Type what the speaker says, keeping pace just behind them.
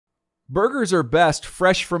Burgers are best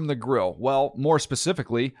fresh from the grill. Well, more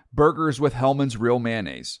specifically, burgers with Hellmann's Real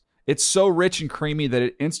Mayonnaise. It's so rich and creamy that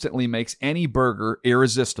it instantly makes any burger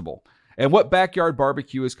irresistible. And what backyard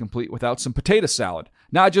barbecue is complete without some potato salad?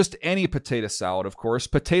 Not just any potato salad, of course.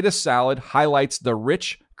 Potato salad highlights the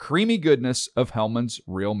rich, creamy goodness of Hellmann's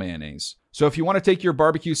Real Mayonnaise. So if you want to take your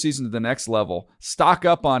barbecue season to the next level, stock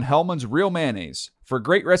up on Hellmann's Real Mayonnaise. For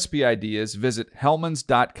great recipe ideas, visit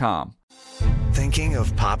hellmanns.com. Thinking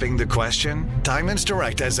of popping the question? Diamonds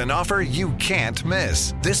Direct has an offer you can't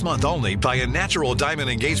miss. This month only, buy a natural diamond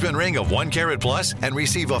engagement ring of 1 carat plus and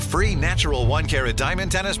receive a free natural 1 carat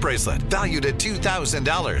diamond tennis bracelet valued at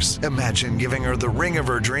 $2,000. Imagine giving her the ring of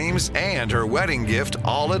her dreams and her wedding gift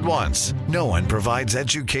all at once. No one provides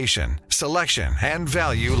education, selection, and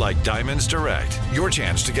value like Diamonds Direct. Your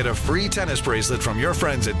chance to get a free tennis bracelet from your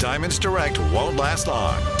friends at Diamonds Direct won't last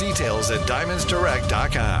long. Details at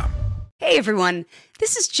diamondsdirect.com. Hey everyone,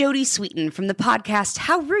 this is Jody Sweeten from the podcast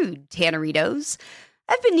How Rude, Tanneritos.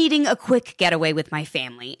 I've been needing a quick getaway with my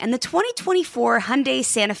family, and the 2024 Hyundai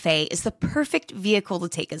Santa Fe is the perfect vehicle to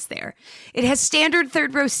take us there. It has standard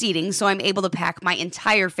third-row seating, so I'm able to pack my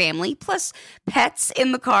entire family, plus pets,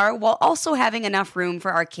 in the car, while also having enough room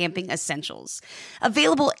for our camping essentials.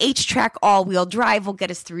 Available H-Track all-wheel drive will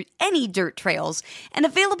get us through any dirt trails, and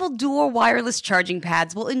available dual wireless charging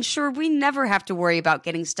pads will ensure we never have to worry about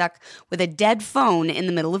getting stuck with a dead phone in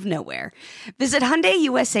the middle of nowhere. Visit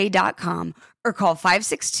HyundaiUSA.com or call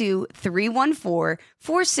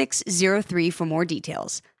 562-314-4603 for more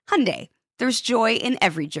details. Hyundai, there's joy in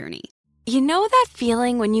every journey. You know that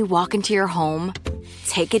feeling when you walk into your home,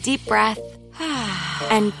 take a deep breath,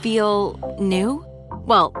 and feel new?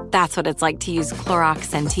 Well, that's what it's like to use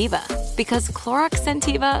Clorox Scentiva. Because Clorox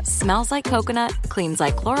Scentiva smells like coconut, cleans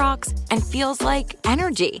like Clorox, and feels like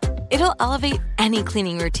energy. It'll elevate any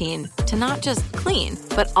cleaning routine to not just clean,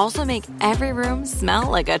 but also make every room smell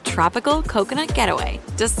like a tropical coconut getaway.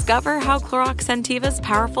 Discover how Clorox Scentiva's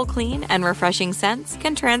powerful clean and refreshing scents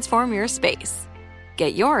can transform your space.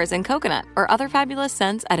 Get yours in coconut or other fabulous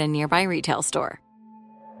scents at a nearby retail store.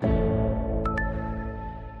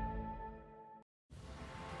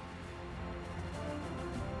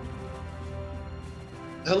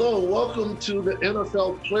 Hello, welcome to the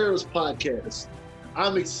NFL Players Podcast.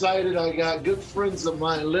 I'm excited. I got good friends of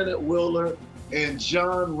mine, Leonard Wheeler and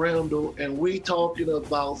John Randle, and we talking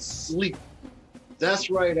about sleep.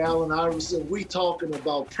 That's right, Allen Iverson. We talking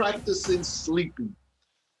about practicing sleeping.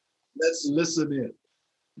 Let's listen in.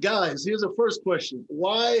 Guys, here's the first question.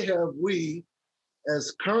 Why have we,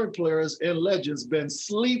 as current players and legends, been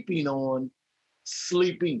sleeping on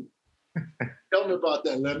sleeping? Tell me about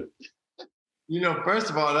that, Leonard. You know, first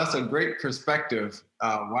of all, that's a great perspective,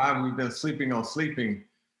 why we've been sleeping on sleeping,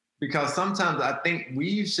 because sometimes I think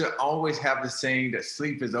we should always have the saying that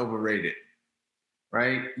sleep is overrated,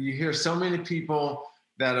 right? You hear so many people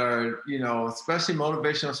that are, you know, especially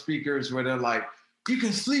motivational speakers where they're like, you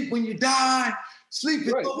can sleep when you die. Sleep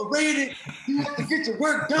is overrated. You have to get your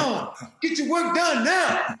work done. Get your work done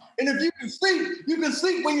now. And if you can sleep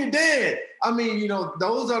when you're dead. I mean, you know,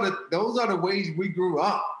 those are the ways we grew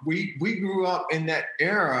up. We grew up in that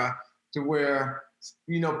era to where,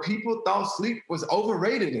 you know, people thought sleep was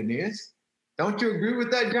overrated in this. Don't you agree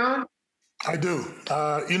with that, John? I do.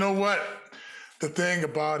 You know what? The thing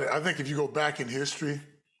about it, I think if you go back in history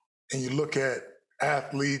and you look at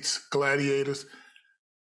athletes, gladiators,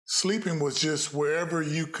 sleeping was just wherever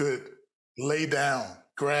you could lay down,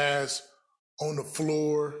 grass, on the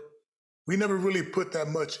floor. We never really put that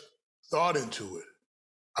much thought into it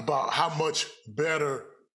about how much better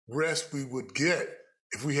rest we would get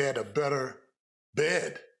if we had a better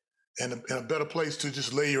bed and a better place to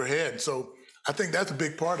just lay your head. So I think that's a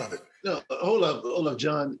big part of it. No, hold up,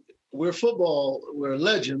 John. We're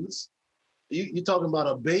legends. You talking about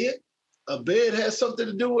a bed? A bed has something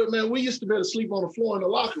to do with, man, we used to be able to sleep on the floor in the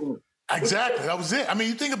locker room. Exactly, that was it. I mean,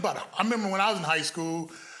 you think about it. I remember when I was in high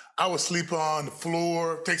school, I would sleep on the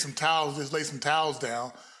floor, take some towels, just lay some towels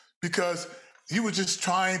down, because you were just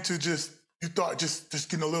trying to just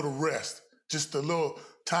getting a little rest, just a little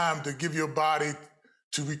time to give your body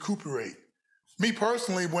to recuperate. Me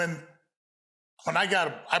personally, when I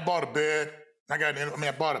bought a bed, I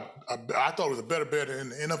thought it was a better bed in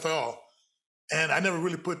the NFL. And I never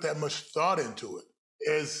really put that much thought into it.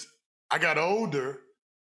 As I got older,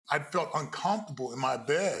 I felt uncomfortable in my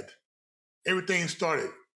bed. Everything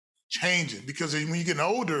started changing because when you're getting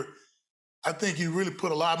older, I think you really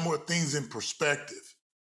put a lot more things in perspective.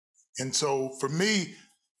 And so for me,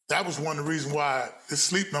 that was one of the reasons why this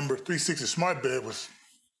Sleep Number 360 smart bed was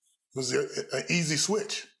an easy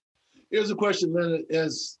switch. Here's a question, Leonard,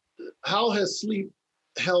 how has sleep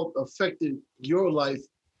health affected your life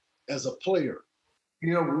as a player?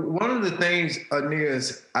 You know, one of the things,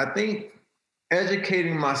 Aeneas, I think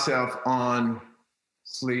educating myself on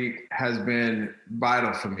sleep has been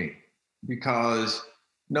vital for me because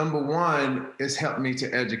number one, it's helped me to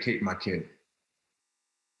educate my kid.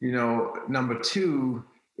 You know, number two,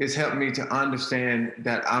 it's helped me to understand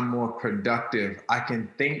that I'm more productive. I can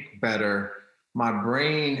think better. My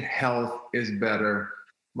brain health is better.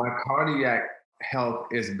 My cardiac health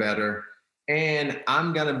is better. And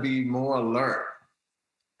I'm going to be more alert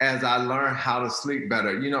as I learn how to sleep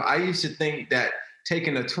better. You know, I used to think that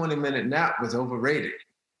taking a 20-minute nap was overrated.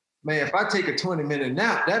 Man, if I take a 20-minute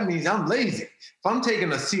nap, that means I'm lazy. If I'm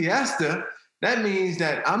taking a siesta, that means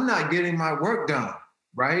that I'm not getting my work done,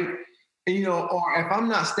 right? And, you know, or if I'm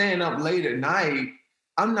not staying up late at night,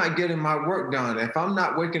 I'm not getting my work done. If I'm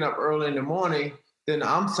not waking up early in the morning, then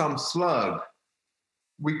I'm some slug.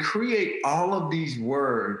 We create all of these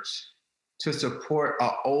words to support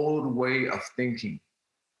our old way of thinking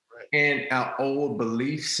and our old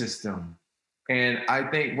belief system. And I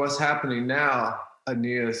think what's happening now,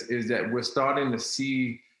 Aeneas, is that we're starting to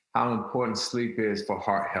see how important sleep is for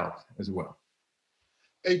heart health as well.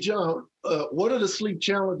 Hey, John, what are the sleep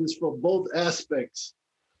challenges for both aspects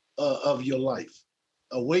of your life?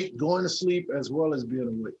 Awake, going to sleep, as well as being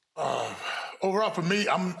awake? Overall, for me,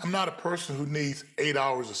 I'm not a person who needs 8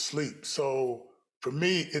 hours of sleep. So for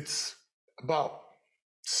me, it's about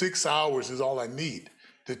 6 hours is all I need.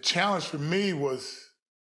 The challenge for me was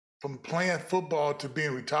from playing football to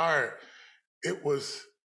being retired, I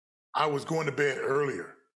was going to bed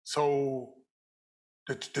earlier. So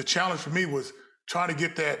the challenge for me was trying to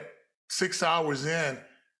get that 6 hours in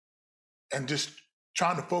and just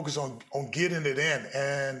trying to focus on getting it in.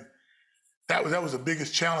 And that was the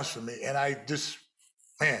biggest challenge for me. And I just,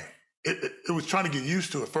 man, it was trying to get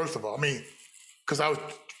used to it, first of all. I mean, because I was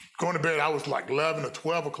going to bed, I was like 11 or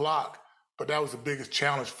 12 o'clock, but that was the biggest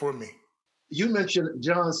challenge for me. You mentioned,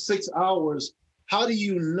 John, 6 hours. How do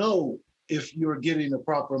you know if you're getting the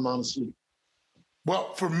proper amount of sleep?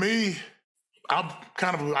 Well, for me, I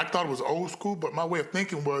thought it was old school, but my way of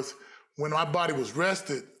thinking was when my body was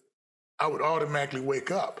rested, I would automatically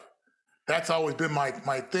wake up. That's always been my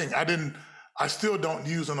thing. I still don't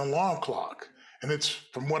use an alarm clock. And it's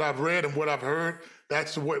from what I've read and what I've heard,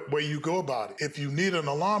 that's the way you go about it. If you need an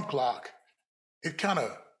alarm clock, it kind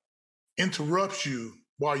of interrupts you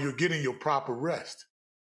while you're getting your proper rest.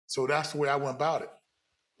 So that's the way I went about it.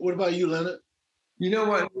 What about you, Leonard? You know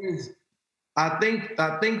what? I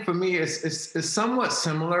think for me, it's somewhat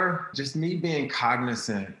similar. Just me being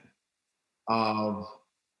cognizant of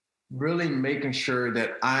really making sure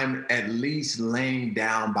that I'm at least laying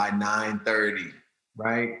down by 9:30,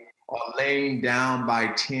 right? Or laying down by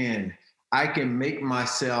 10. I can make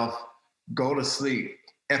myself go to sleep.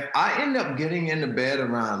 If I end up getting into bed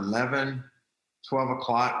around 11, 12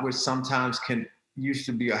 o'clock, which sometimes used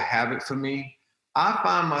to be a habit for me, I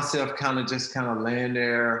find myself kind of laying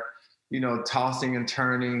there, you know, tossing and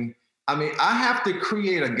turning. I mean, I have to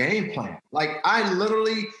create a game plan. Like I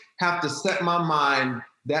literally have to set my mind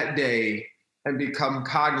that day and become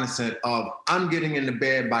cognizant of I'm getting into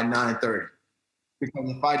bed by 9:30.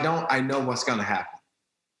 Because if I don't, I know what's going to happen.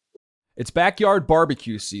 It's backyard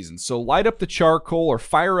barbecue season, so light up the charcoal or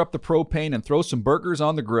fire up the propane and throw some burgers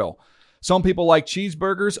on the grill. Some people like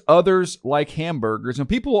cheeseburgers, others like hamburgers, and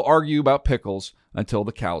people will argue about pickles until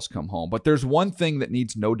the cows come home. But there's one thing that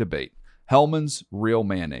needs no debate: Hellmann's Real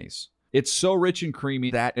Mayonnaise. It's so rich and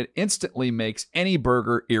creamy that it instantly makes any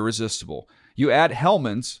burger irresistible. You add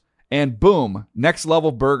Hellmann's, and boom, next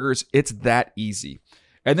level burgers. It's that easy.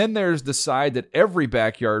 And then there's the side that every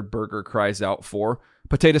backyard burger cries out for: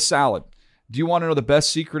 potato salad. Do you want to know the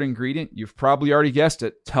best secret ingredient? You've probably already guessed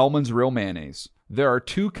it: Hellmann's Real Mayonnaise. There are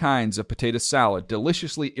two kinds of potato salad: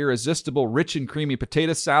 deliciously irresistible, rich and creamy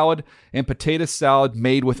potato salad, and potato salad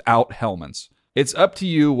made without Hellmann's. It's up to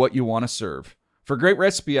you what you want to serve. For great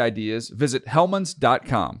recipe ideas, visit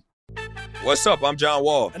hellmanns.com. What's up? I'm John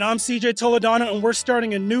Wall. And I'm CJ Toledano, and we're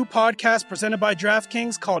starting a new podcast presented by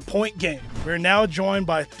DraftKings called Point Game. We're now joined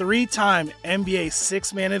by three-time NBA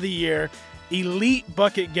Sixth Man of the Year, elite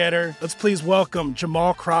bucket getter. Let's please welcome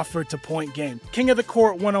Jamal Crawford to Point Game. King of the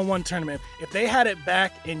Court one-on-one tournament. If they had it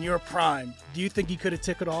back in your prime, do you think you could have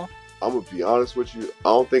took it all? I'm going to be honest with you. I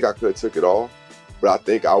don't think I could have took it all, but I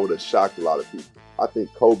think I would have shocked a lot of people. I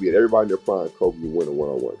think Kobe and everybody in their prime, Kobe would win a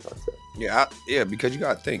one-on-one contest. Yeah, because you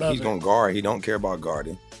got to think, he's going to guard. He don't care about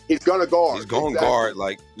guarding. He's going to guard. He's going to guard.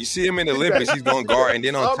 Like, you see him in the Olympics, he's going to guard. And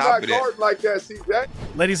then on top of that. I'm not guarding like that, CJ.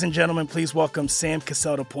 Ladies and gentlemen, please welcome Sam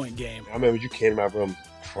Cassell to Point Game. I remember you came in my room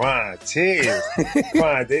crying, tears,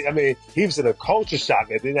 crying. I mean, he was in a culture shock.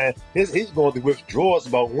 And then he's going through withdrawals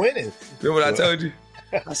about winning. Remember what I told you?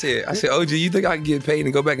 I said, OG, you think I can get paid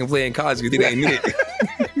and go back and play in college because it ain't it?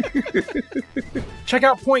 Check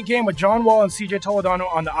out Point Game with John Wall and CJ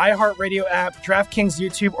Toledano on the iHeartRadio app, DraftKings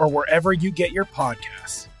YouTube, or wherever you get your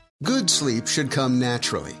podcasts. Good sleep should come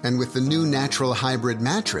naturally, and with the new Natural Hybrid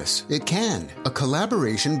mattress, it can. A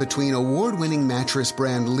collaboration between award-winning mattress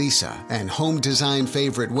brand Leesa and home design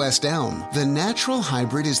favorite West Elm, the Natural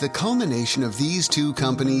Hybrid is the culmination of these two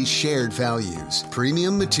companies' shared values: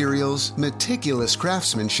 premium materials, meticulous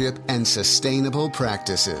craftsmanship, and sustainable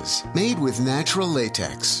practices. Made with natural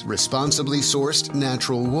latex, responsibly sourced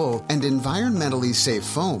natural wool, and environmentally safe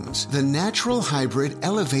foams, the Natural Hybrid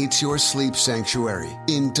elevates your sleep sanctuary,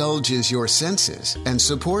 indulges your senses, and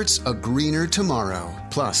supports a greener tomorrow.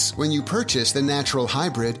 Plus, when you purchase the Natural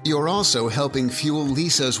Hybrid, you're also helping fuel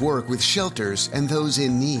Leesa's work with shelters and those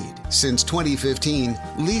in need. Since 2015,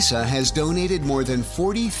 Leesa has donated more than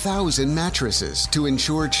 40,000 mattresses to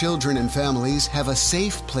ensure children and families have a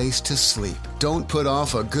safe place to sleep. Don't put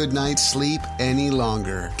off a good night's sleep any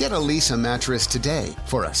longer. Get a Leesa mattress today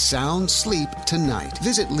for a sound sleep tonight.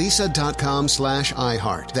 Visit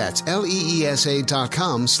leesa.com/iHeart. That's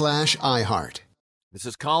LEESA.com/iHeart. This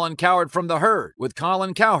is Colin Cowherd from The Herd with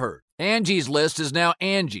Colin Cowherd. Angie's List is now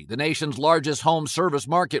Angie, the nation's largest home service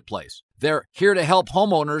marketplace. They're here to help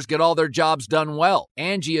homeowners get all their jobs done well.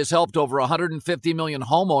 Angie has helped over 150 million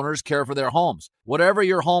homeowners care for their homes. Whatever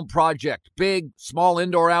your home project, big, small,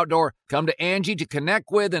 indoor, outdoor, come to Angie to connect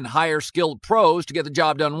with and hire skilled pros to get the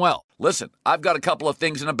job done well. Listen, I've got a couple of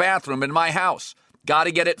things in a bathroom in my house. Got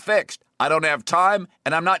to get it fixed. I don't have time,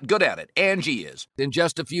 and I'm not good at it. Angie is. In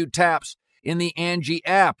just a few taps in the Angie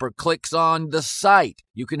app or clicks on the site,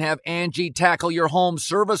 you can have Angie tackle your home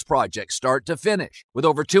service project start to finish. With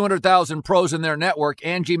over 200,000 pros in their network,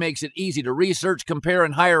 Angie makes it easy to research, compare,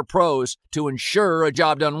 and hire pros to ensure a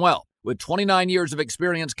job done well. With 29 years of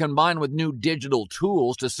experience combined with new digital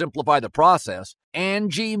tools to simplify the process,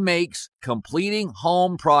 Angie makes completing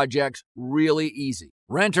home projects really easy.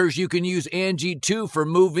 Renters, you can use Angie too for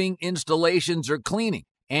moving, installations, or cleaning.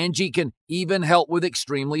 Angie can even help with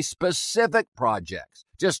extremely specific projects.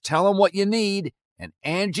 Just tell them what you need, and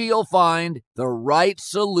Angie will find the right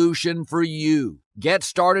solution for you. Get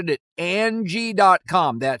started at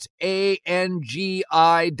Angie.com. That's ANGI.com,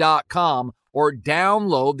 or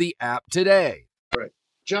download the app today. Right.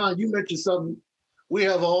 John, you mentioned something. We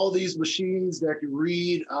have all these machines that can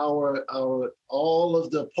read our all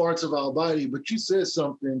of the parts of our body, but you said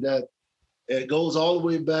something that it goes all the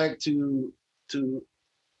way back to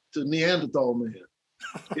Neanderthal man.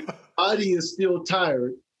 If the body is still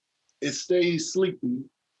tired, it stays sleepy.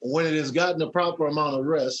 When it has gotten the proper amount of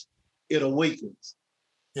rest, it awakens.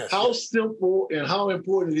 Yes, how simple and how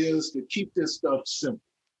important it is to keep this stuff simple.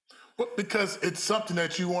 Well, because it's something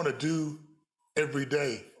that you want to do every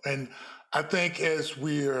day. And I think as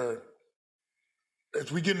we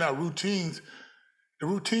get in our routines, the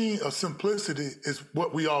routine of simplicity is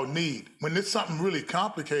what we all need. When it's something really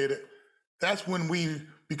complicated, that's when we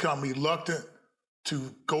become reluctant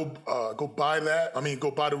to go by that. I mean,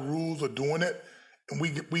 go by the rules of doing it, and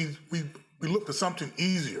we look for something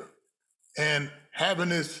easier. And having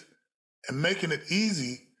this and making it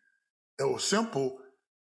easy or simple,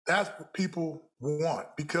 that's what people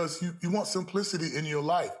want, because you want simplicity in your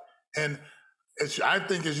life. And I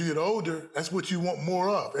think as you get older, that's what you want more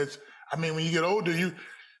of. When you get older,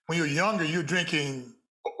 when you're younger, you're drinking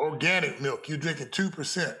organic milk. You're drinking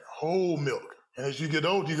 2% whole milk. And as you get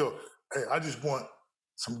older, you go, hey, I just want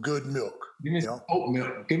some good milk. Give me some oat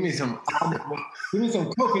milk. Give me some almond milk. Give me some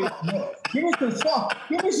coconut milk. Give me some soy.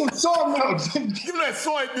 Give me some soy milk. Give me that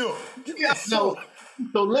soy milk. Give me that soy.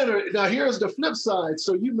 So Leonard, now here's the flip side.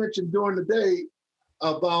 So you mentioned during the day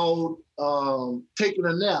about taking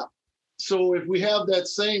a nap. So if we have that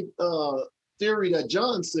same theory that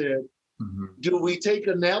John said, do we take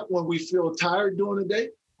a nap when we feel tired during the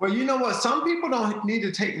day? Well, you know what? Some people don't need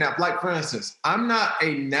to take nap. Like, for instance, I'm not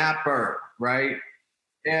a napper, right?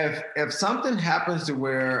 If something happens to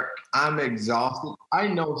where I'm exhausted, I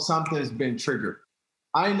know something's been triggered.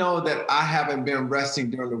 I know that I haven't been resting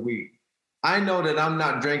during the week. I know that I'm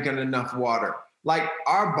not drinking enough water. Like,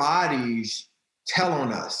 our bodies tell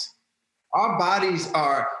on us. Our body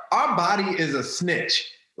is a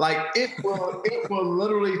snitch. Like, it will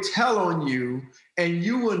literally tell on you, and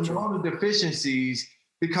you will know the deficiencies,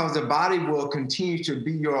 because the body will continue to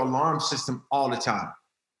be your alarm system all the time.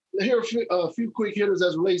 Here are a few quick hitters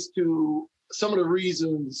as relates to some of the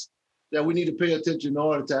reasons that we need to pay attention in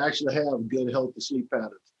order to actually have good, healthy sleep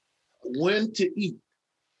patterns. When to eat.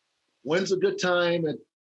 When's a good time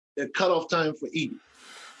the cutoff time for eating?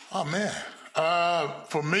 Oh man,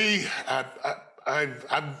 for me, I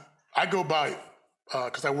go by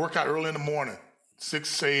because I work out early in the morning,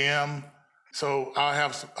 6 a.m. So I'll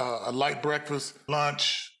have a light breakfast,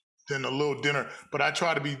 lunch, then a little dinner. But I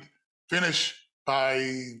try to be finished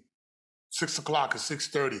by 6 o'clock or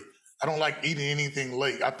 6:30. I don't like eating anything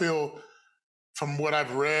late. I feel from what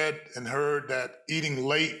I've read and heard that eating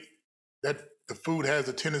late, that the food has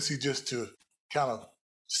a tendency just to kind of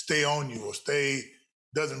stay on you or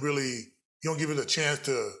doesn't really, you don't give it a chance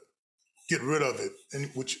to get rid of it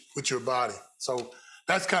with your body. So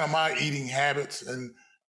that's kind of my eating habits. And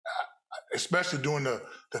especially during the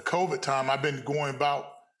COVID time, I've been going about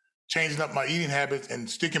changing up my eating habits and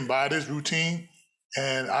sticking by this routine.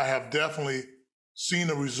 And I have definitely seen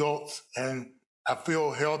the results, and I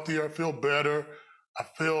feel healthier, I feel better. I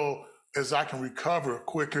feel as I can recover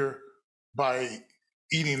quicker by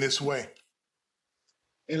eating this way.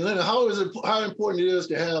 And Leonard, how important it is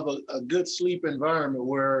to have a good sleep environment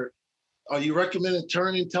where, are you recommending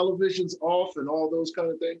turning televisions off and all those kind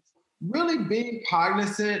of things? Really being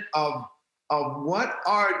cognizant of what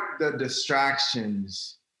are the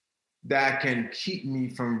distractions that can keep me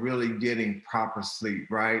from really getting proper sleep,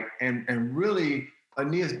 right? And really,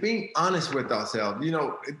 Aeneas, being honest with ourselves. You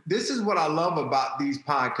know, this is what I love about these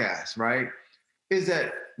podcasts, right? Is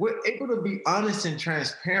that we're able to be honest and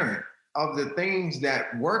transparent of the things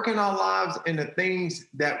that work in our lives and the things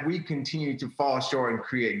that we continue to fall short and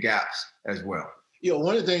create gaps as well. You know,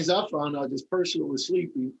 one of the things I found out just personally with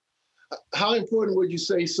sleeping, how important would you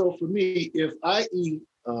say? So for me, if I eat,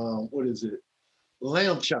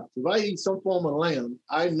 lamb chops, if I eat some form of lamb,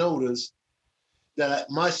 I notice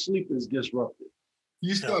that my sleep is disrupted.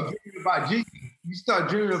 You start dreaming about Jesus. You start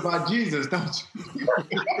dreaming about Jesus, don't you?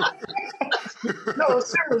 No,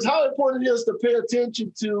 serious. How important it is to pay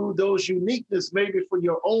attention to those uniqueness maybe for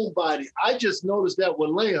your own body. I just noticed that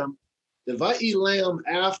with lamb, if I eat lamb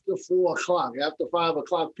after 4 o'clock, after 5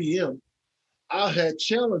 o'clock p.m., I had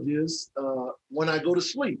challenges when I go to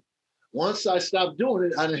sleep. Once I stopped doing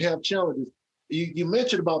it, I didn't have challenges. You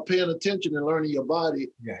mentioned about paying attention and learning your body.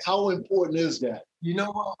 Yes. How important is that? You know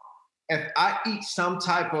what? If I eat some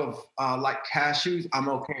type of like cashews, I'm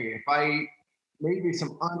okay. If I eat maybe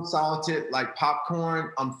some unsalted like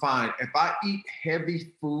popcorn, I'm fine. If I eat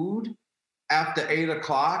heavy food after 8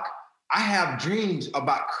 o'clock, I have dreams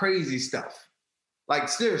about crazy stuff. Like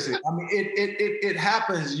seriously, I mean, it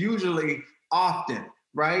happens usually often,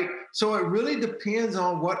 right? So it really depends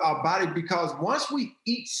on what our body, because once we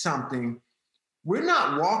eat something, we're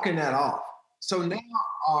not walking that off. So now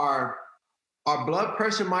our blood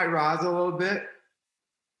pressure might rise a little bit.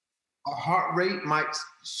 Our heart rate might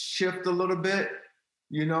shift a little bit,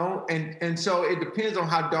 you know? And so it depends on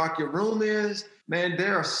how dark your room is. Man,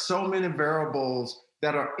 there are so many variables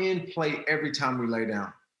that are in play every time we lay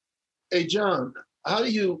down. Hey, John, how do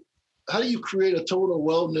you create a total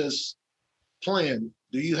wellness plan?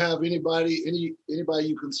 Do you have anybody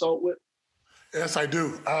you consult with? Yes, I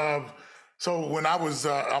do. So when I was,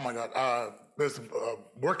 there's a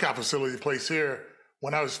workout facility place here.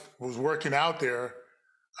 When I was working out there,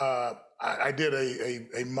 I did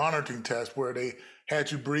a monitoring test where they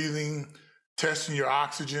had you breathing, testing your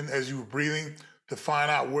oxygen as you were breathing to find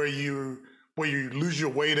out where you lose your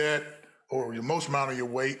weight at or your most amount of your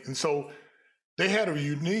weight. And so they had a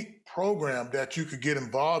unique program that you could get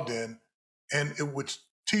involved in, and it would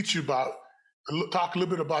teach you talk a little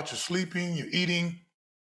bit about your sleeping, your eating,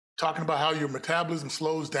 talking about how your metabolism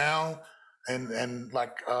slows down and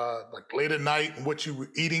like late at night and what you were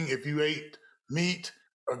eating, if you ate meat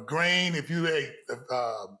or grain, if you ate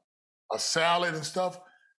a salad and stuff,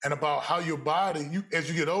 and about how your body, as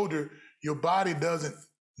you get older, your body doesn't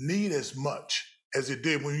need as much as it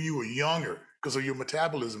did when you were younger because of your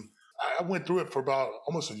metabolism. I went through it for about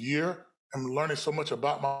almost a year and learning so much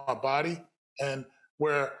about my body, and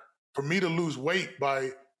where for me to lose weight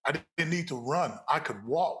I didn't need to run. I could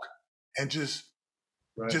walk, and just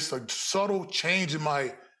a subtle change in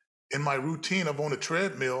my routine of on the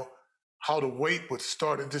treadmill, how the weight would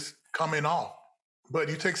start just coming off. But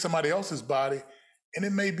you take somebody else's body and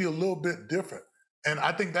it may be a little bit different. And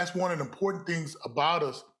I think that's one of the important things about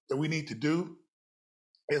us that we need to do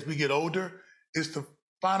as we get older is to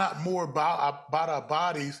find out more about our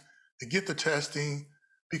bodies, to get the testing,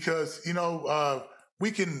 because,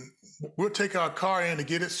 we'll take our car in to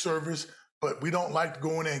get it serviced, but we don't like to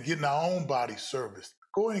go in there and getting our own body serviced.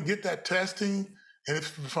 Go in and get that testing, and if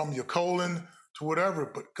from your colon to whatever,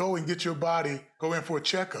 but go and get your body, go in for a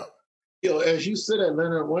checkup. As you said that,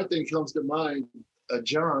 Leonard, one thing comes to mind,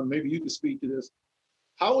 John, maybe you can speak to this.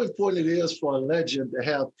 How important it is for a legend to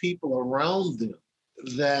have people around them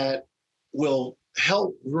that will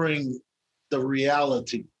help bring the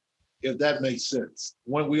reality, if that makes sense,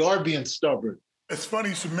 when we are being stubborn. It's funny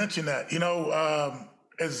you should mention that.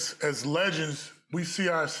 As legends, we see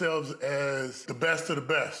ourselves as the best of the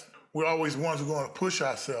best. We're always ones who are going to push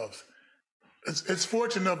ourselves. It's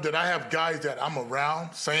fortunate enough that I have guys that I'm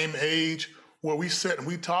around, same age, where we sit and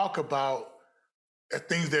we talk about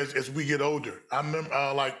things that as we get older. I remember,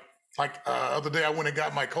 other day I went and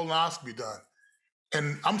got my colonoscopy done,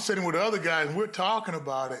 and I'm sitting with the other guys and we're talking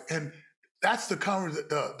about it, and that's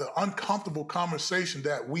the uncomfortable conversation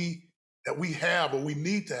that we have, or we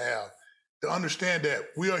need to have, to understand that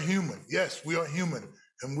we are human. Yes, we are human,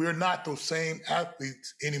 and we're not those same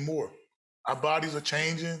athletes anymore. Our bodies are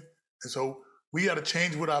changing, and so we got to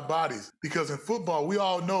change with our bodies. Because in football, we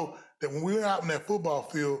all know that when we're out in that football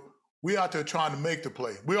field, we're out there trying to make the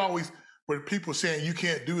play. We always, where people saying you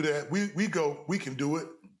can't do that, we go, we can do it.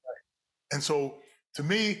 And so to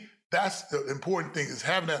me, that's the important thing, is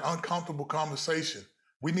having that uncomfortable conversation.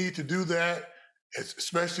 We need to do that,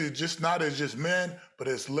 especially not as just men, but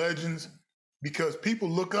as legends, because people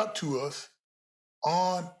look up to us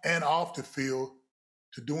on and off the field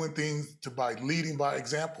to doing things by leading by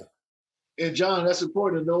example. And John, that's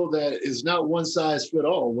important to know that it's not one size fit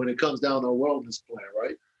all when it comes down to a wellness plan,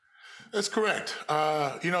 right? That's correct.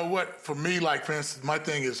 You know what? For me, like, for instance, my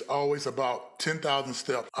thing is always about 10,000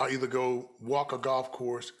 steps. I'll either go walk a golf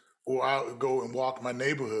course or I'll go and walk my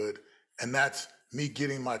neighborhood, and that's me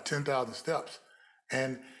getting my 10,000 steps.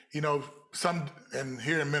 And, and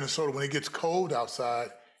here in Minnesota, when it gets cold outside,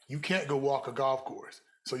 you can't go walk a golf course.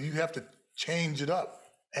 So you have to change it up.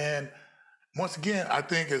 And once again, I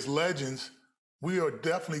think as legends, we are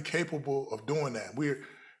definitely capable of doing that.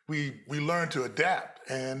 We learn to adapt,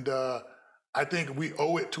 and I think we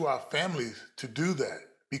owe it to our families to do that,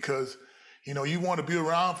 because you want to be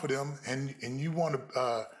around for them, and you want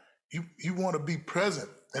to you want to be present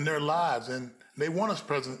in their lives, and they want us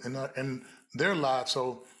present in their lives.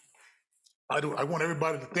 So I want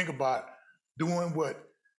everybody to think about doing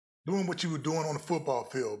what you were doing on the football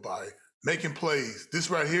field by making plays. This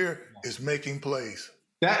right here is making plays.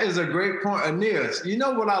 That is a great point, Aeneas. You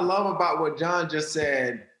know what I love about what John just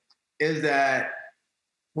said is that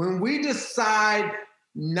when we decide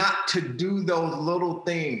not to do those little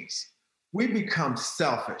things, we become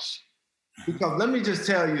selfish. Because let me just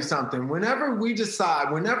tell you something. Whenever we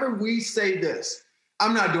say this,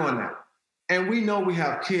 I'm not doing that. And we know we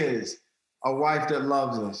have kids, a wife that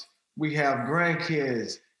loves us, we have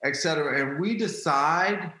grandkids, etc. And we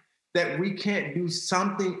decide that we can't do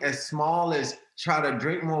something as small as try to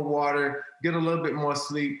drink more water, get a little bit more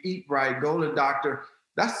sleep, eat right, go to the doctor.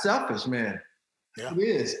 That's selfish, man. Yeah. It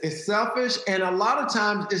is. It's selfish. And a lot of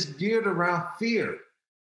times it's geared around fear.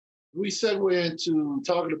 We segue into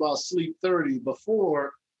talking about Sleep 30.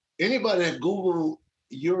 Before, anybody that Googled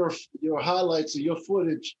your highlights or your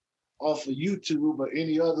footage off of YouTube or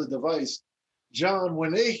any other device, John,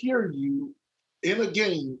 when they hear you in a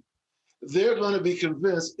game, they're going to be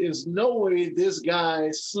convinced there's no way this guy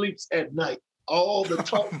sleeps at night. All the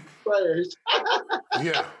talk players.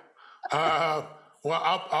 Yeah.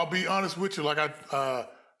 Well, I'll be honest with you. Like I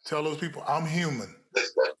tell those people, I'm human.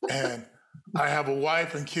 And I have a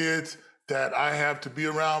wife and kids that I have to be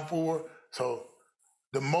around for. So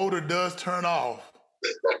the motor does turn off.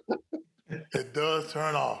 It does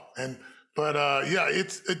turn off. But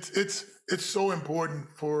it's so important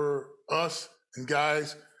for us and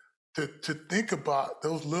guys to think about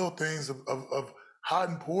those little things of how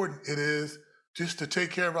important it is just to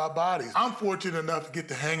take care of our bodies. I'm fortunate enough to get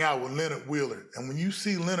to hang out with Leonard Wheeler. And when you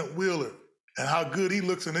see Leonard Wheeler and how good he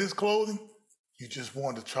looks in his clothing, you just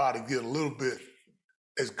want to try to get a little bit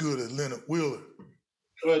as good as Leonard Wheeler.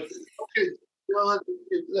 But, okay, John,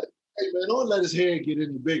 hey, man, don't let his hair get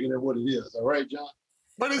any bigger than what it is, all right, John?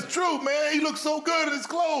 But it's true, man. He looks so good in his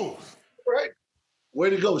clothes. Right. Way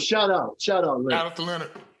to go. Shout out, Leonard. Shout out to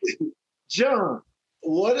Leonard. John,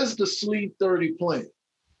 what is the Sleep 30 plan?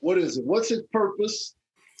 What is it? What's its purpose?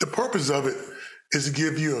 The purpose of it is to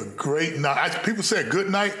give you a great night. People say a good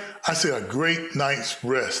night. I say a great night's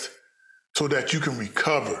rest so that you can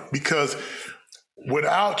recover. Because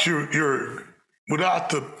without without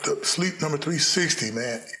the sleep number 360,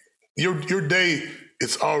 man, your day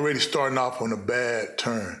is already starting off on a bad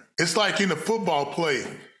turn. It's like in a football play.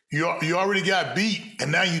 You already got beat,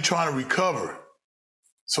 and now you're trying to recover.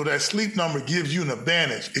 So that sleep number gives you an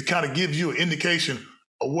advantage. It kind of gives you an indication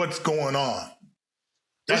of what's going on.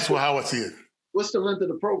 That's how I see it. What's the length of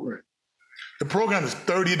the program? The program is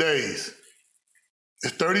 30 days.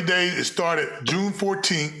 It's 30 days. It started June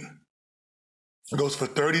 14th. It goes for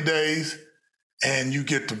 30 days, and you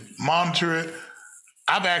get to monitor it.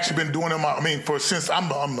 I've actually been doing them. Since I've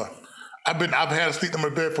had a sleep number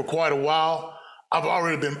bed for quite a while. I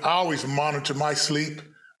always monitor my sleep.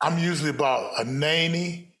 I'm usually about a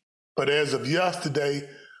 90, but as of yesterday,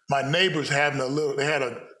 my neighbors they had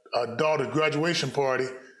a daughter's graduation party.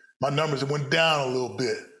 My numbers went down a little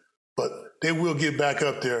bit, but they will get back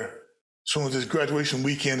up there as soon as this graduation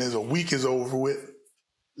weekend is over with.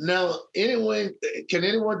 Now, can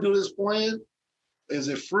anyone do this plan? Is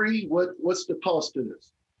it free? What's the cost of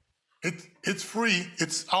this? It's free.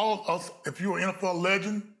 It's all, if you're an NFL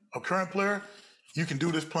legend, a current player, you can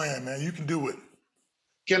do this plan, man. You can do it.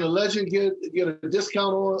 Can a legend get a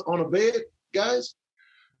discount on a bed, guys?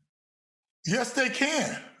 Yes, they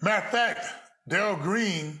can. Matter of fact, Darryl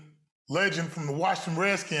Green, legend from the Washington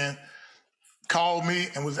Redskins, called me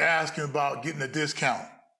and was asking about getting a discount.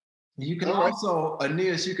 You can also,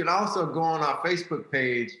 Aeneas, you can also go on our Facebook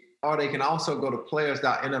page, or they can also go to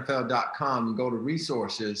players.nfl.com and go to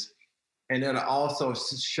resources, and it'll also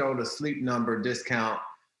show the sleep number discount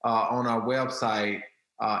on our website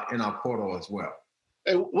in our portal as well.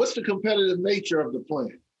 Hey, what's the competitive nature of the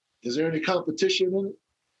plan? Is there any competition in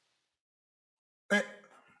it?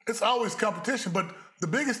 It's always competition, but the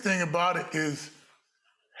biggest thing about it is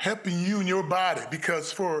helping you and your body,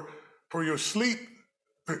 because for your sleep,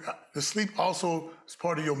 the sleep also is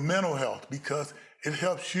part of your mental health, because it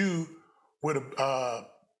helps you with a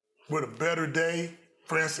better day.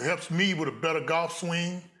 For instance, it helps me with a better golf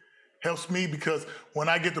swing. Helps me because when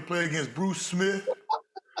I get to play against Bruce Smith,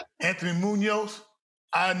 Anthony Munoz,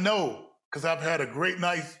 I know, because I've had a great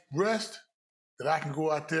night's rest, that I can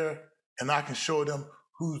go out there and I can show them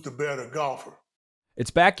who's the better golfer.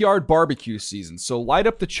 It's backyard barbecue season, so light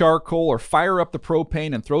up the charcoal or fire up the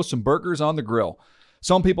propane and throw some burgers on the grill.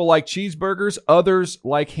 Some people like cheeseburgers, others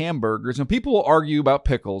like hamburgers, and people will argue about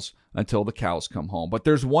pickles until the cows come home. But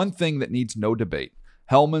there's one thing that needs no debate: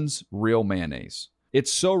 Hellmann's Real Mayonnaise.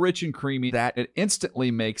 It's so rich and creamy that it instantly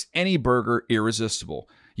makes any burger irresistible.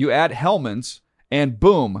 You add Hellmann's, and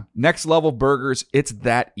boom, next level burgers. It's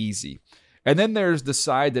that easy. And then there's the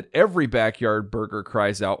side that every backyard burger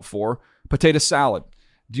cries out for: potato salad.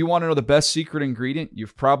 Do you want to know the best secret ingredient?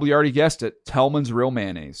 You've probably already guessed it: Hellmann's Real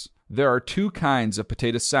Mayonnaise. There are two kinds of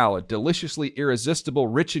potato salad: deliciously irresistible,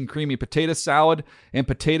 rich and creamy potato salad, and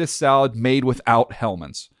potato salad made without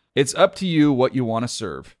Hellmann's. It's up to you what you want to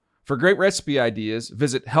serve. For great recipe ideas,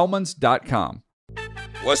 visit hellmanns.com.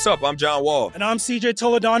 What's up? I'm John Wall. And I'm CJ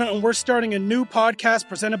Toledano, and we're starting a new podcast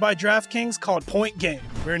presented by DraftKings called Point Game.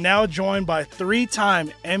 We're now joined by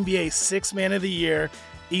three-time NBA Sixth Man of the Year,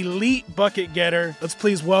 elite bucket getter. Let's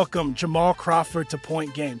please welcome Jamal Crawford to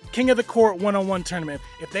Point Game. King of the Court one-on-one tournament.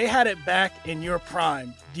 If they had it back in your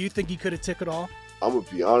prime, do you think you could have took it all? I'm going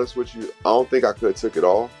to be honest with you. I don't think I could have took it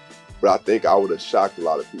all, but I think I would have shocked a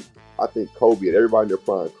lot of people. I think Kobe and everybody in their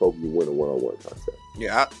prime, Kobe would win a one-on-one contest.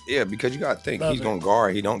 Yeah, because you got to think, he's going to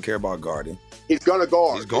guard. He don't care about guarding. He's going to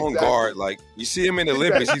guard. He's going to guard. Like, you see him in the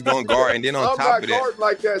Olympics, he's going to guard. And then on top of that. I'm not guarding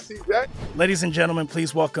like that, CJ. Ladies and gentlemen,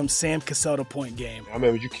 please welcome Sam Cassell to Point Game. I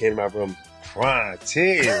remember you came to my room crying,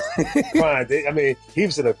 tears, crying. He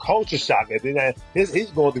was in a culture shock. And then he's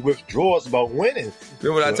going through withdrawals about winning.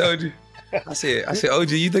 Remember what I told you? I said, OG,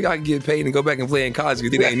 you think I can get paid and go back and play in college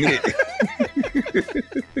because it ain't it?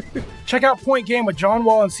 Check out Point Game with John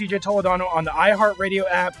Wall and CJ Toledano on the iHeartRadio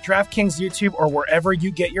app, DraftKings YouTube, or wherever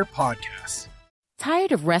you get your podcasts.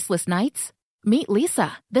 Tired of restless nights? Meet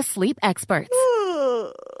Lisa, the sleep experts.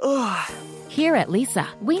 Here at Lisa,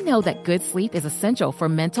 we know that good sleep is essential for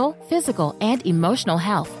mental, physical, and emotional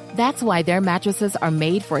health. That's why their mattresses are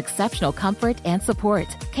made for exceptional comfort and support,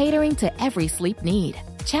 catering to every sleep need.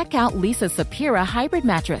 Check out Lisa's Sapira Hybrid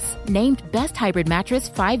Mattress, named Best Hybrid Mattress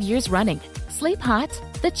 5 years running. Sleep hot?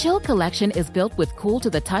 The Chill Collection is built with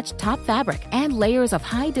cool-to-the-touch top fabric and layers of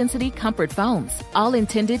high-density comfort foams, all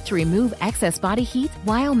intended to remove excess body heat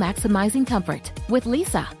while maximizing comfort. With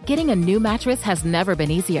Lisa, getting a new mattress has never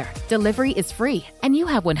been easier. Delivery is free, and you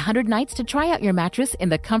have 100 nights to try out your mattress in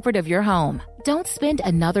the comfort of your home. Don't spend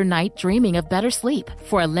another night dreaming of better sleep.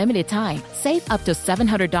 For a limited time, save up to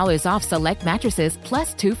 $700 off select mattresses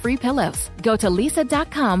plus 2 free pillows. Go to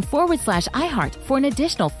lisa.com/iHeart for an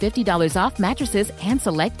additional $50 off mattresses and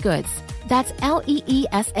select goods. That's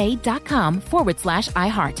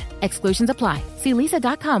LEESA.com/iHeart. Exclusions apply. See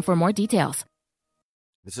lisa.com for more details.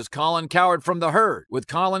 This is Colin Cowherd from The Herd with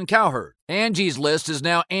Colin Cowherd. Angie's List is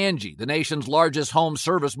now Angie, the nation's largest home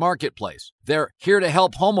service marketplace. They're here to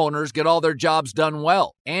help homeowners get all their jobs done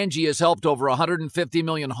well. Angie has helped over 150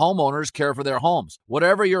 million homeowners care for their homes.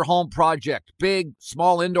 Whatever your home project, big,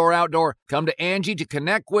 small, indoor, outdoor, come to Angie to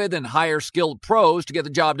connect with and hire skilled pros to get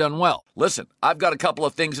the job done well. Listen, I've got a couple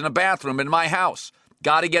of things in a bathroom in my house.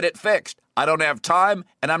 Gotta get it fixed. I don't have time,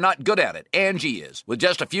 and I'm not good at it. Angie is. With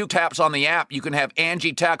just a few taps on the app, you can have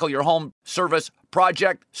Angie tackle your home service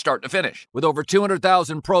project start to finish. With over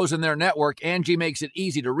 200,000 pros in their network, Angie makes it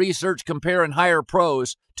easy to research, compare, and hire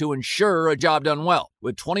pros to ensure a job done well.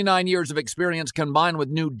 With 29 years of experience combined with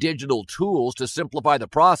new digital tools to simplify the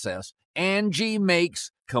process, Angie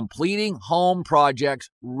makes completing home projects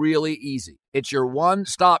really easy. It's your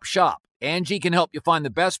one-stop shop. Angie can help you find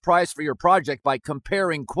the best price for your project by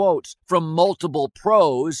comparing quotes from multiple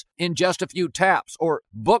pros in just a few taps, or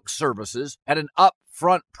book services at an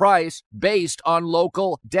upfront price based on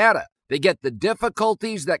local data. They get the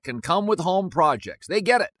difficulties that can come with home projects. They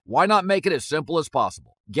get it. Why not make it as simple as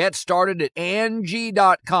possible? Get started at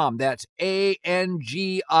Angie.com. That's ANGI.com,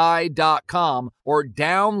 or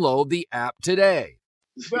download the app today.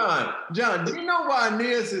 John, do you know why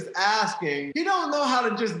Aeneas is asking? He don't know how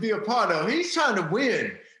to just be a part of it. He's trying to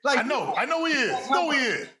win. Like I know he is. He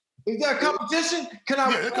is. Is there a competition? Can I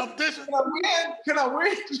win? Competition? Can I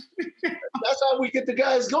win? That's how we get the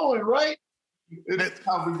guys going, right? That's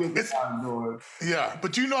how we get the guys going. Yeah,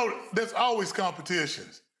 but you know, there's always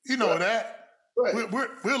competitions. You know that. Right.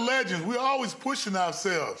 We're legends. We're always pushing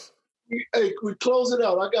ourselves. Hey, we close it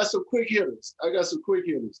out. I got some quick hitters.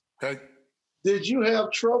 Okay. Did you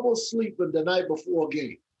have trouble sleeping the night before a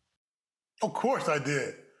game? Of course I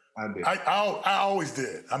did. I always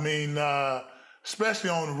did. I mean,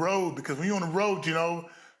 especially on the road, because when you're on the road, you know,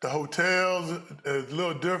 the hotels is a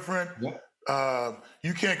little different. Yeah.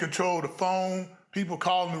 You can't control the phone. People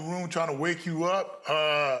calling the room trying to wake you up.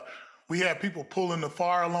 We had people pulling the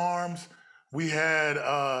fire alarms. We had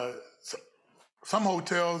some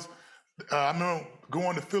hotels. I remember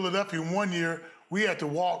going to Philadelphia one year, we had to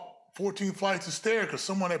walk 14 flights of stairs because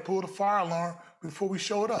someone had pulled a fire alarm before we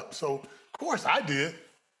showed up. So, of course, I did.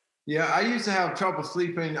 Yeah, I used to have trouble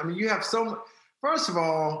sleeping. I mean, you have first of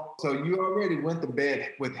all, so you already went to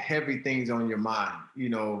bed with heavy things on your mind. You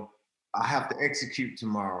know, I have to execute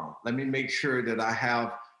tomorrow. Let me make sure that I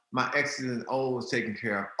have my X's and O's taken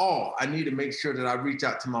care of. Oh, I need to make sure that I reach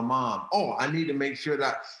out to my mom. Oh, I need to make sure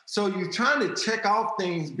that. So you're trying to check off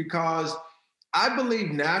things because I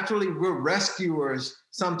believe naturally we're rescuers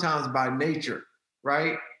sometimes by nature,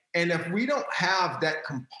 right? And if we don't have that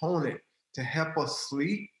component to help us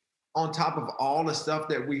sleep on top of all the stuff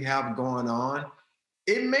that we have going on,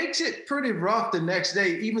 it makes it pretty rough the next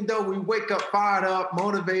day. Even though we wake up fired up,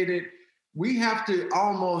 motivated, we have to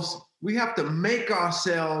make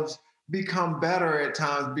ourselves become better at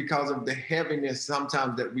times because of the heaviness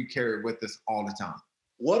sometimes that we carry with us all the time.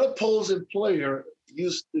 What opposing player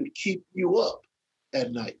used to keep you up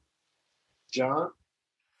at night? John?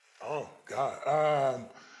 Oh, God.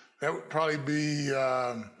 That would probably be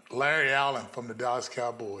Larry Allen from the Dallas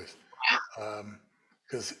Cowboys.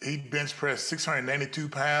 Because he bench pressed 692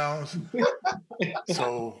 pounds.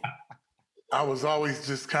 So I was always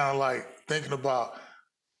just kind of like thinking about,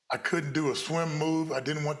 I couldn't do a swim move. I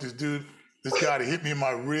didn't want this guy to hit me in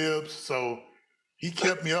my ribs. So he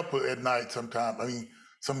kept me up at night sometimes. I mean,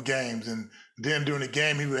 some games. And then during the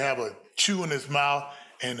game, he would have a chew in his mouth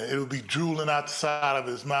and it would be drooling out the side of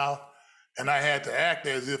his mouth. And I had to act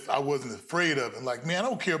as if I wasn't afraid of it. Like, man, I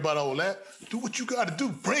don't care about all that. Do what you got to do.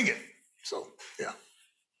 Bring it. So, yeah.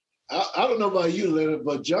 I don't know about you, Leonard,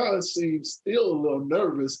 but John seems still a little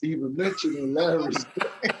nervous even mentioning Larry's.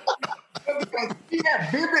 He had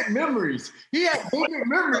vivid memories. He's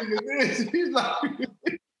like...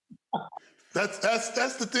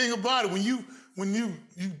 That's the thing about it. When you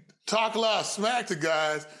talk a lot of smack to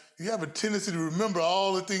guys, you have a tendency to remember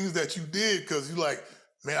all the things that you did because you're like,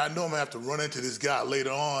 man, I know I'm going to have to run into this guy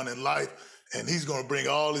later on in life, and he's going to bring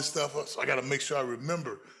all this stuff up, so I got to make sure I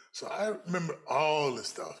remember. So I remember all this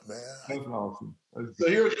stuff, man. That's awesome. So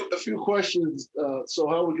here are a few questions. So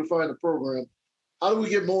how we can find the program. How do we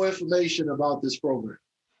get more information about this program?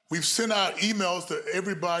 We've sent out emails to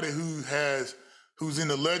everybody who's in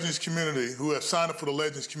the Legends community, who have signed up for the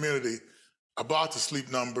Legends community about the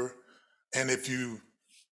sleep number. And if you're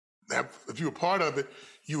a part of it,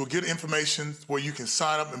 you will get information where you can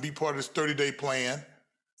sign up and be part of this 30-day plan.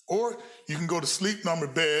 Or you can go to Sleep Number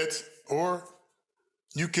Beds, or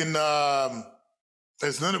you can,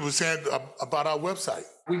 as Leonard was saying about our website.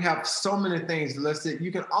 We have so many things listed.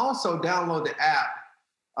 You can also download the app,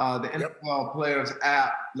 the NFL Players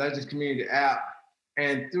app, Legends Community app,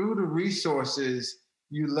 and through the resources,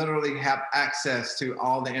 you literally have access to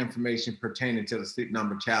all the information pertaining to the Sleep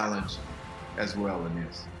Number Challenge as well in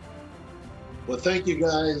this. Well, thank you,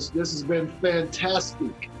 guys. This has been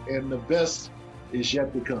fantastic, and the best is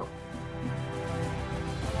yet to come.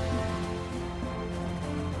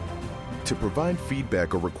 To provide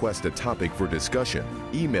feedback or request a topic for discussion,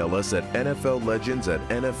 email us at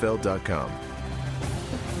nfllegends@nfl.com.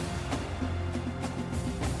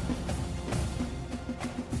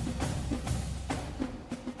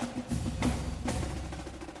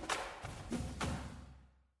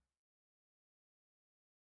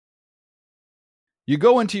 You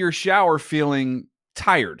go into your shower feeling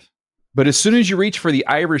tired, but as soon as you reach for the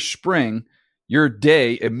Irish Spring, your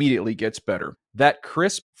day immediately gets better. That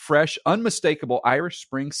crisp, fresh, unmistakable Irish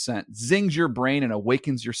Spring scent zings your brain and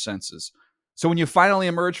awakens your senses. So when you finally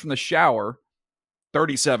emerge from the shower,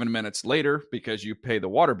 37 minutes later, because you pay the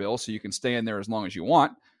water bill so you can stay in there as long as you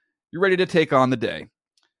want, you're ready to take on the day.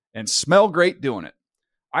 And smell great doing it.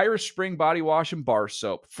 Irish Spring Body Wash and Bar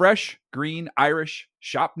Soap. Fresh, green, Irish.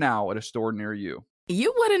 Shop now at a store near you.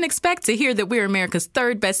 You wouldn't expect to hear that we're America's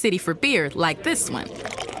third best city for beer like this one.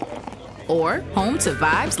 Or home to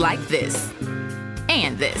vibes like this.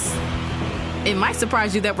 And this. It might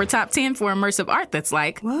surprise you that we're top 10 for immersive art that's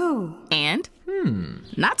like, whoa. And,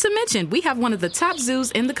 not to mention, we have one of the top zoos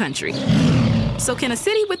in the country. So can a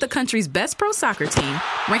city with the country's best pro soccer team,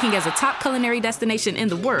 ranking as a top culinary destination in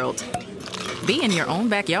the world, be in your own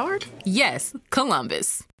backyard? Yes,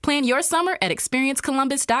 Columbus. Plan your summer at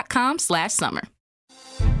experiencecolumbus.com/summer.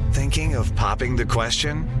 Thinking of popping the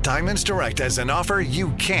question? Diamonds Direct has an offer you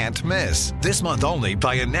can't miss. This month only,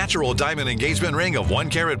 buy a natural diamond engagement ring of 1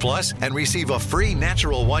 carat plus and receive a free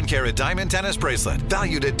natural 1 carat diamond tennis bracelet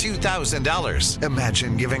valued at $2,000.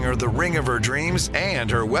 Imagine giving her the ring of her dreams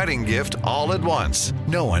and her wedding gift all at once.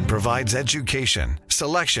 No one provides education,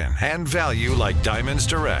 selection, and value like Diamonds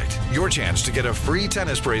Direct. Your chance to get a free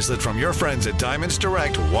tennis bracelet from your friends at Diamonds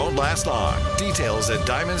Direct won't last long. Details at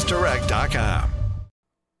diamondsdirect.com.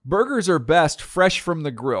 Burgers are best fresh from the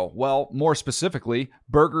grill. Well, more specifically,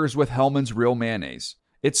 burgers with Hellmann's Real Mayonnaise.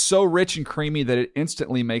 It's so rich and creamy that it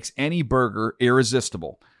instantly makes any burger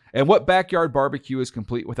irresistible. And what backyard barbecue is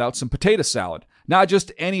complete without some potato salad? Not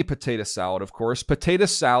just any potato salad, of course. Potato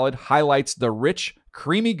salad highlights the rich,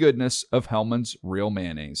 creamy goodness of Hellmann's Real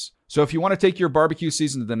Mayonnaise. So if you want to take your barbecue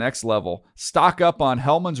season to the next level, stock up on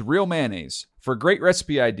Hellmann's Real Mayonnaise. For great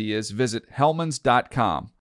recipe ideas, visit hellmanns.com.